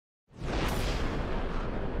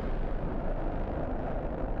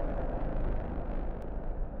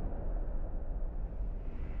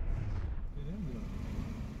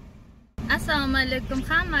Assalomu alaykum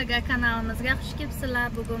hammaga, kanalimizga xush kelibsizlar.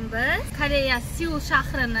 Bugun biz Koreya SEUL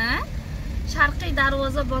shahrini Sharqiy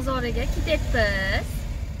Darvoza bozoriga ketyapmiz.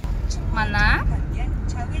 Mana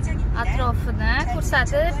atrofini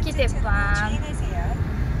ko'rsatib ketyapman.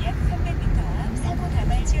 약 300m 앞 사고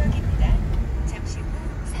다발 지역입니다. 잠시 후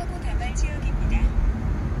사고 다발 지역입니다.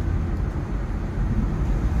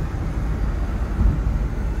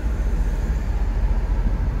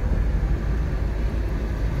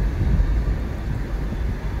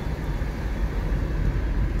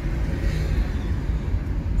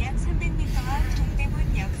 약 300m 앞 동대문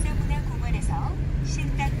역사문화공원에서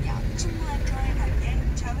신당역 충무학교를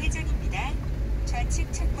건넌 좌회전입니다.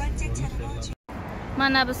 좌측 첫 번째 차로로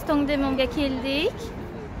Mana biz TONGDEMUNga keldik.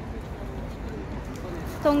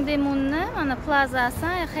 TONGDEMUNni mana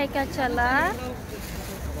plazasi, haykalchalar,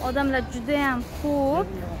 odamlar juda ham ko'p.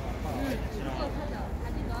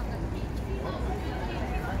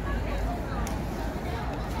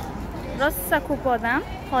 Rosa ko'p odam.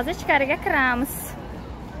 Hozir ichkariga kiramiz.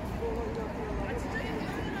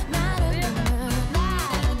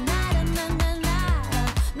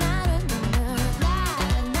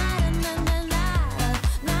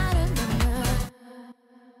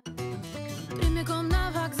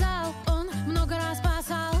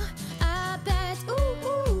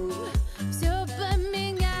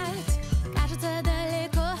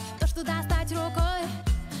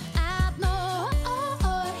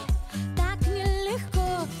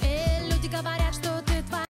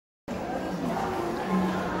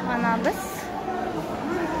 Biz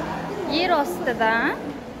yer ostidan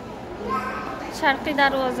Sharqiy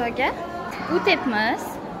Darvozaga o'tyapmiz.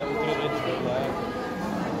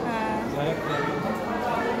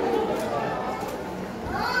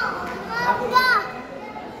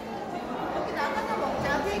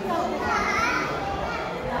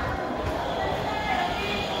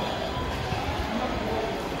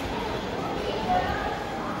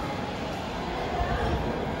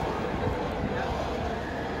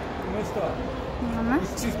 Mana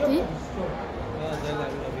ciddi.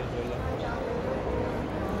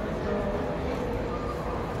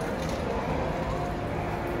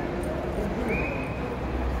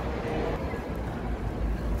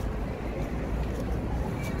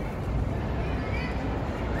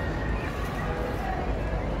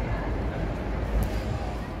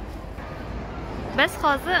 Biz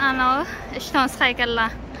hozir ana ishtonsiz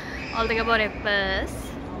haykallar oldiga boryapmiz.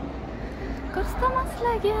 Ko'rsataman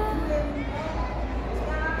sizlarga.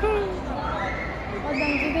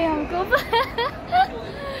 Odam juda ham ko'p.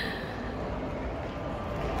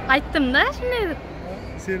 Aytdim-da shunday.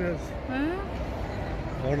 Serious.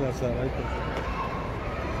 Bor narsa aytdim.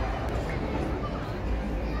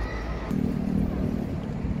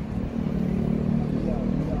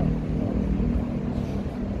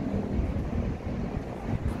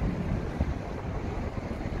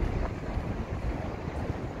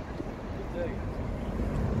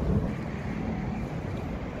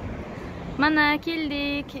 Mana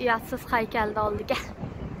keldik uyatsiz haykalni oldiga.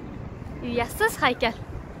 Uyatsiz haykal.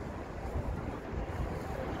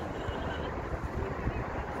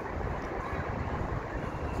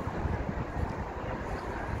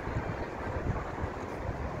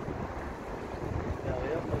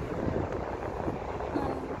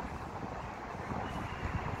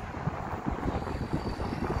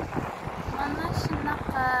 Mana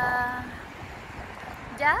shunaqa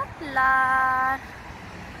gaplar.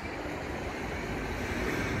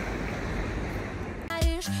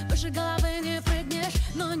 Выше головы не прыгнешь,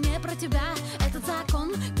 но не про тебя этот закон,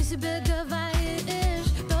 ты себе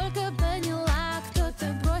говоришь. Только поняла, кто ты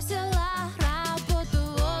бросила работу,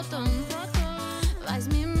 вот он,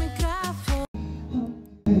 возьми микрофон.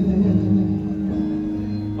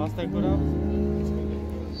 Pasta ko'ramiz.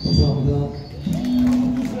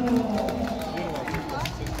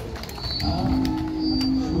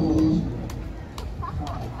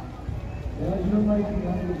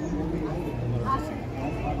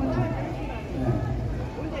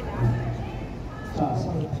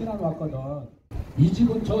 피난 왔거든. 이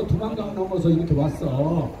집은 저 두만강 넘어서 이렇게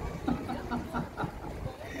왔어.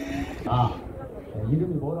 아,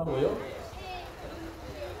 이름이 뭐라고요?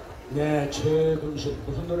 네, 최근식.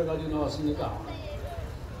 무슨 노래 가지고 나왔습니까?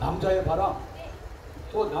 남자의 바람.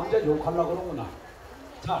 또 남자 욕하려고 그러구나.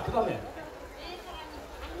 자, 그 다음에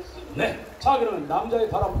네, 자 그러면 남자의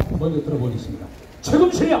바람 먼저 들어보겠습니다.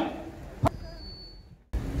 최근식이야.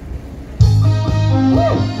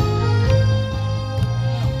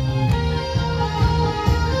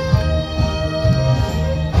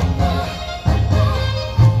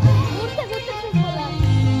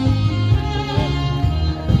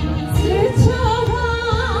 스쳐가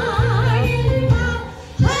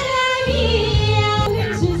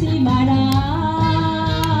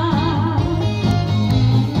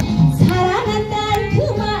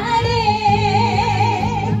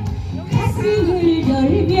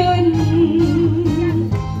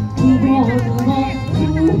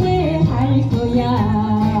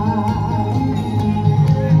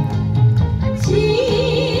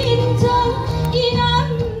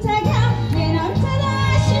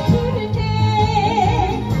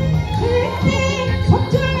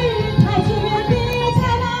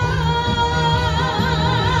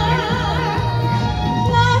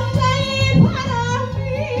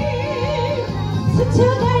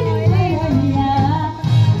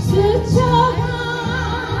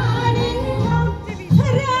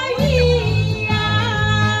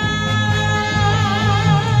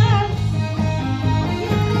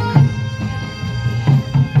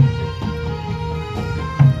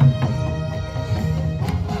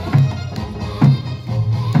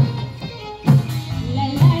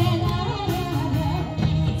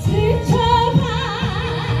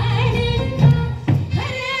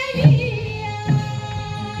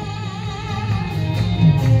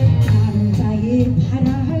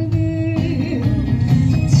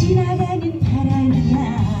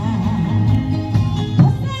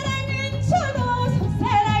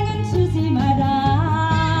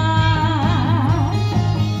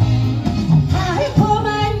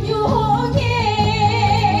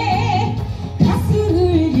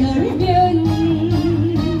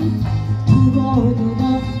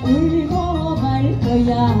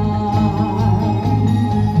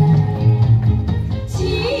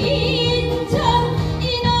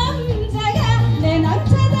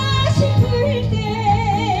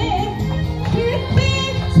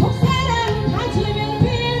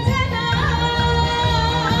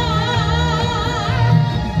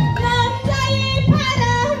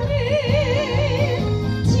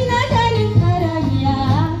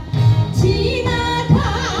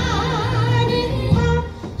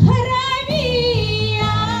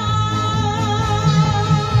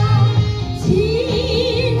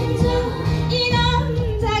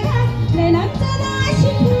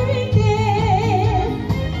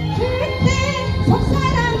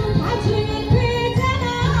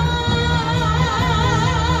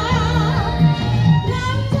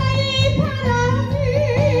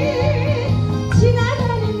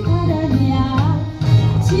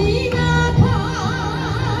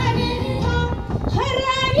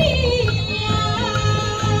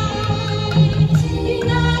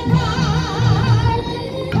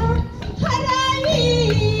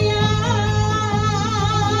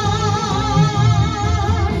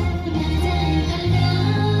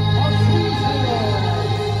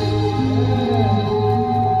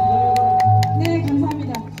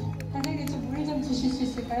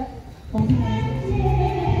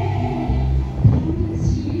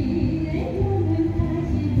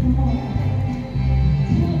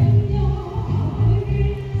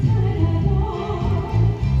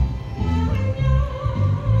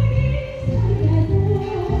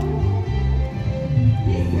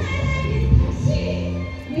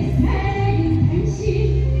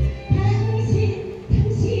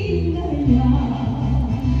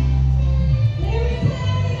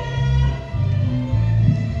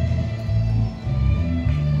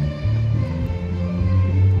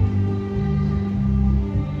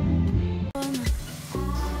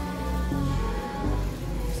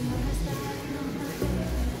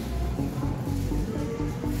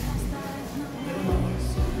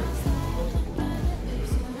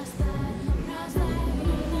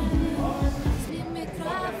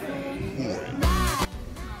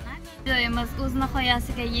Videomiz o'z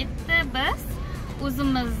nihoyasiga yetdi. Biz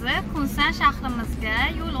o'zimizni Kunsan shahrimizga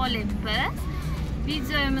yo'l olyapmiz.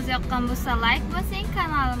 Videomiz yoqqan bo'lsa like bosing,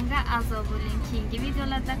 kanalimga a'zo bo'ling. Keyingi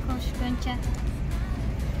videolarda ko'rishguncha.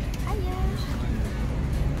 Xayr.